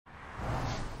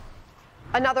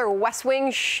Another West Wing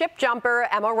ship jumper,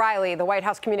 Emma Riley, the White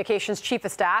House Communications Chief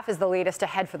of Staff, is the latest to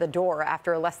head for the door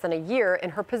after less than a year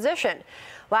in her position.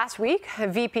 Last week,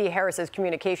 VP Harris's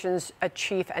communications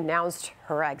chief announced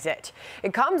her exit.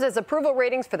 It comes as approval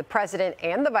ratings for the president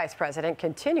and the vice president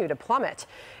continue to plummet.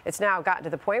 It's now gotten to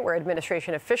the point where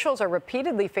administration officials are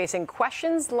repeatedly facing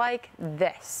questions like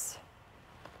this.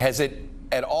 Has it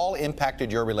at all impacted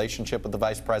your relationship with the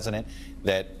vice president,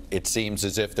 that it seems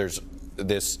as if there's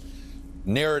this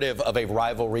narrative of a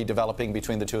rivalry developing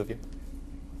between the two of you?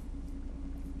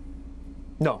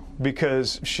 No,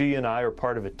 because she and I are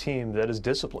part of a team that is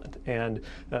disciplined and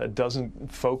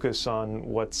doesn't focus on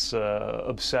what's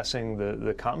obsessing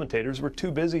the commentators. We're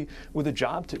too busy with a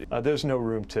job to do. There's no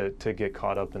room to get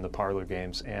caught up in the parlor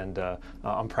games, and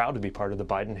I'm proud to be part of the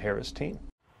Biden-Harris team.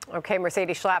 Okay,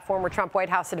 Mercedes Schlapp, former Trump White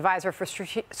House advisor for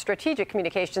strategic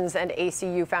communications and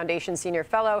ACU Foundation senior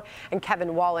fellow, and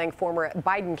Kevin Walling, former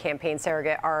Biden campaign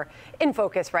surrogate, are in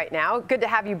focus right now. Good to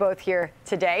have you both here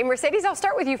today. Mercedes, I'll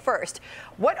start with you first.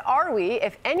 What are we,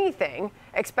 if anything,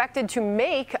 expected to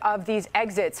make of these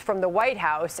exits from the White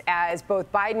House as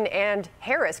both Biden and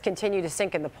Harris continue to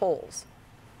sink in the polls?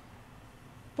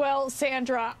 Well,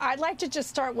 Sandra, I'd like to just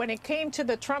start when it came to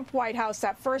the Trump White House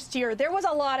that first year. There was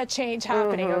a lot of change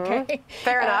happening, okay?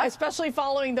 Fair enough. Especially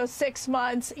following those 6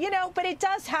 months, but it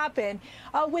does happen.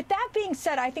 With that being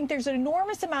said, I think there's an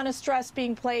enormous amount of stress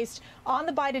being placed on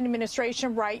the Biden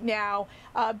administration right now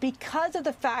because of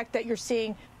the fact that you're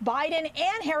seeing Biden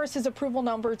and Harris's approval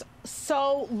numbers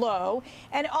so low.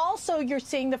 And also you're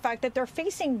seeing the fact that they're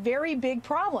facing very big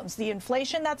problems. The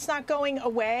inflation that's not going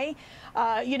away.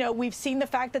 We've seen the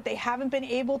fact that they haven't been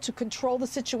able to control the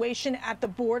situation at the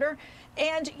border.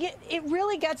 And it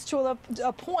really gets to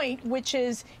a point, which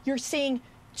is you're seeing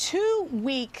two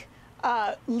weak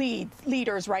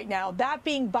leaders right now, that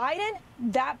being Biden,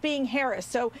 that being Harris.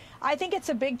 So I think it's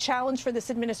a big challenge for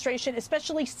this administration,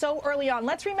 especially so early on.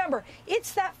 Let's remember,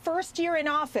 it's that first year in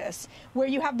office where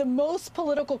you have the most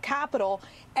political capital,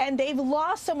 and they've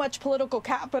lost so much political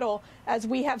capital, as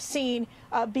we have seen,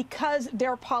 because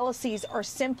their policies are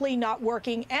simply not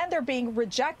working and they're being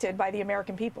rejected by the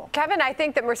American people. Kevin, I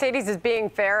think that Mercedes is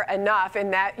being fair enough in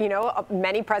that,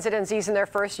 many presidencies in their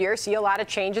first year see a lot of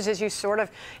changes as you sort of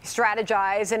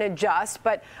strategize and adjust.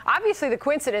 But obviously the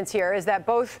coincidence here is that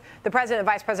both the president and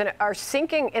vice president are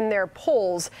sinking in their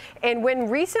polls. And when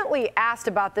recently asked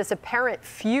about this apparent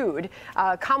feud,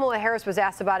 Kamala Harris was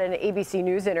asked about it in an ABC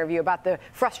News interview about the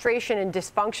frustration and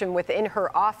dysfunction within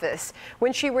her office.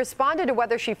 When she responded to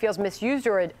whether she feels misused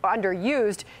or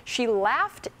underused, she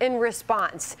laughed in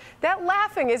response. That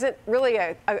laughing isn't really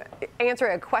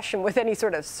answering a question with any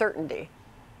sort of certainty.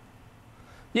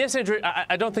 Yes, Andrew,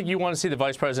 I don't think you want to see the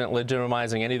vice president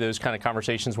legitimizing any of those kind of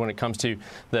conversations when it comes to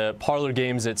the parlor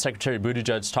games that Secretary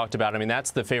Buttigieg talked about. I mean,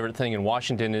 that's the favorite thing in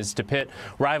Washington, is to pit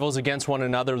rivals against one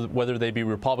another, whether they be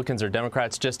Republicans or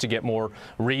Democrats, just to get more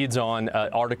reads on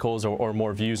articles or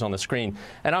more views on the screen.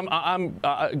 And I'm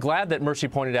glad that Mercy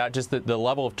pointed out just the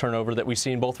level of turnover that we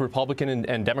see in both Republican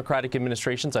and Democratic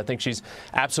administrations. I think she's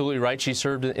absolutely right. She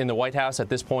served in the White House at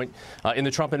this point. In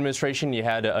the Trump administration, you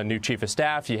had a new chief of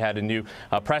staff, you had a new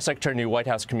press secretary, new White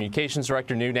House communications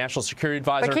director, new national security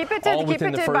advisor, but keep it to the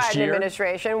Biden year.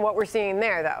 Administration, what we're seeing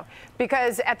there, though.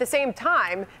 Because at the same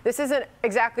time, this isn't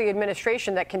exactly an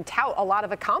administration that can tout a lot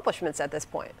of accomplishments at this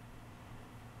point.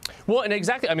 Well, and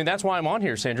exactly, I mean, that's why I'm on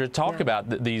here, Sandra, to talk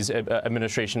about these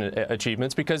administration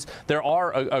achievements, because there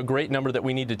are a great number that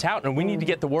we need to tout, and we need to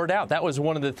get the word out. That was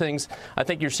one of the things I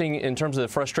think you're seeing in terms of the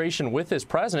frustration with this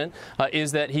president,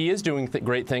 is that he is doing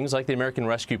great things like the American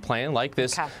Rescue Plan, like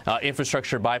this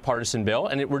infrastructure bipartisan bill,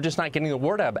 and we're just not getting the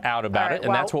word out about it,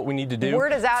 and that's what we need to do.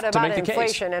 Word is out about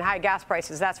inflation and high gas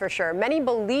prices, that's for sure. Many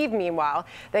believe, meanwhile,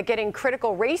 that getting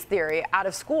critical race theory out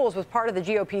of schools was part of the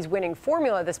GOP's winning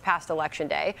formula this past election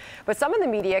day. But some of the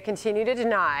media continue to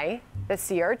deny that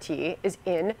CRT is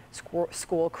in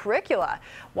school curricula.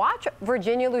 Watch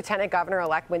Virginia Lieutenant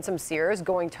Governor-elect Winsome Sears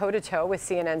going toe-to-toe with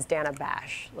CNN's Dana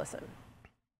Bash. Listen.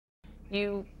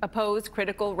 You oppose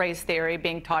critical race theory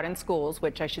being taught in schools,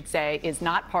 which I should say is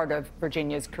not part of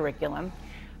Virginia's curriculum.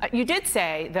 You did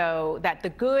say, though, that the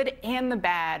good and the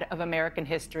bad of American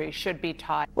history should be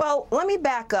taught. Well, let me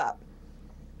back up.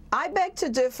 I beg to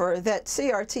differ that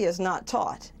CRT is not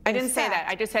taught. I didn't say that.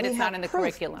 I just said it's not in the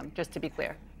curriculum, just to be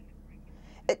clear.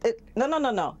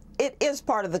 No. It is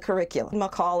part of the curriculum.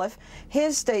 McAuliffe,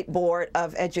 his state board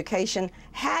of education,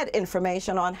 had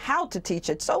information on how to teach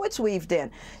it, so it's weaved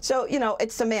in. So,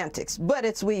 it's semantics, but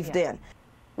it's weaved in.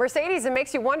 Mercedes, it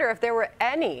makes you wonder if there were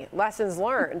any lessons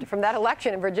learned from that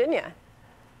election in Virginia.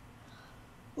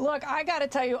 Look, I got to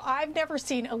tell you, I've never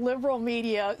seen a liberal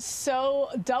media so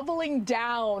doubling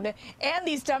down, and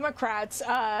these Democrats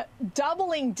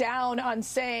doubling down on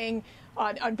saying,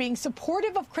 on being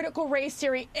supportive of critical race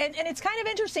theory. And it's kind of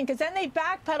interesting because then they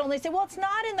backpedal and they say, well, it's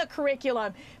not in the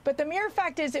curriculum. But the mere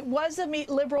fact is it was the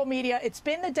liberal media. It's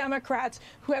been the Democrats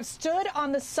who have stood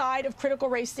on the side of critical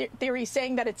race theory,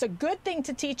 saying that it's a good thing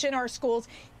to teach in our schools,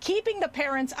 keeping the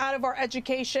parents out of our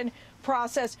education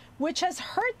process, which has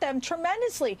hurt them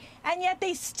tremendously. And yet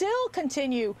they still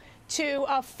continue to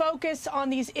focus on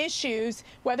these issues,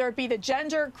 whether it be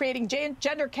the creating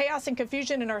gender chaos and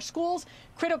confusion in our schools,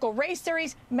 critical race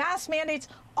theories, mask mandates,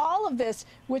 all of this,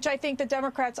 which I think the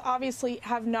Democrats obviously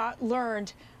have not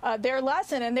learned their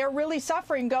lesson, and they're really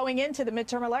suffering going into the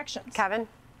midterm elections. Kevin?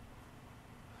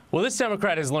 Well, this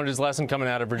Democrat has learned his lesson coming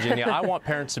out of Virginia. I want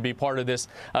parents to be part of this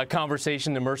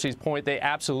conversation. To Mercy's point, they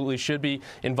absolutely should be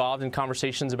involved in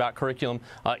conversations about curriculum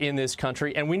in this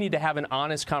country. And we need to have an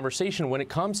honest conversation when it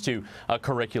comes to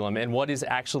curriculum and what is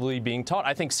actually being taught.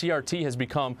 I think CRT has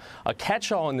become a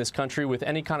catch-all in this country with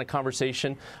any kind of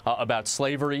conversation about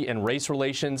slavery and race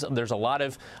relations. There's a lot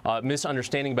of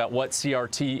misunderstanding about what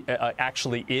CRT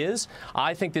actually is.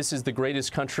 I think this is the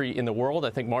greatest country in the world. I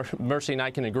think Mercy and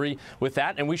I can agree with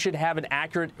that. And we should have an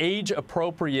accurate,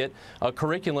 age-appropriate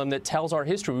curriculum that tells our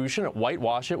history. We shouldn't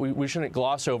whitewash it. We shouldn't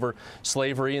gloss over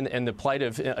slavery and the plight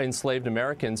of enslaved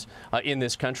Americans in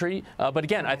this country. But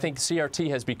again, I think CRT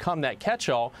has become that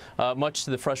catch-all, much to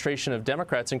the frustration of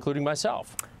Democrats, including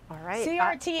myself. All right.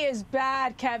 CRT is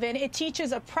bad, Kevin. It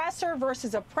teaches oppressor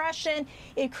versus oppression.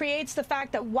 It creates the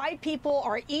fact that white people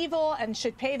are evil and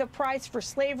should pay the price for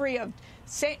slavery of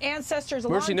ancestors a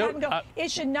long time ago.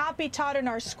 It should not be taught in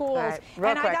our schools.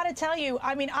 Right, I got to tell you,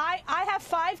 I mean, I have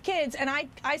 5 kids, and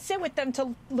I sit with them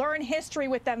to learn history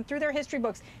with them through their history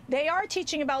books. They are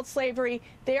teaching about slavery.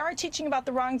 They are teaching about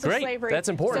the wrongs of slavery. That's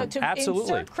important. So to Absolutely.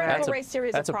 insert critical race theory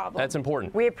is a problem. That's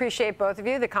important. We appreciate both of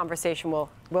you. The conversation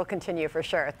will continue for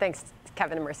sure. Thanks,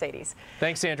 Kevin and Mercedes.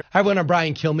 Thanks, Sandra. Hi, everyone. I'm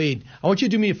Brian Kilmeade. I want you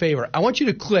to do me a favor. I want you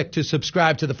to click to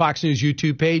subscribe to the Fox News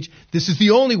YouTube page. This is the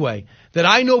only way that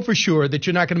I know for sure that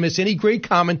you're not going to miss any great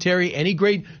commentary, any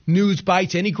great news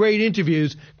bites, any great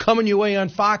interviews coming your way on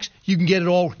Fox. You can get it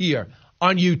all here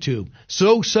on YouTube.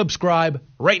 So subscribe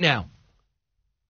right now.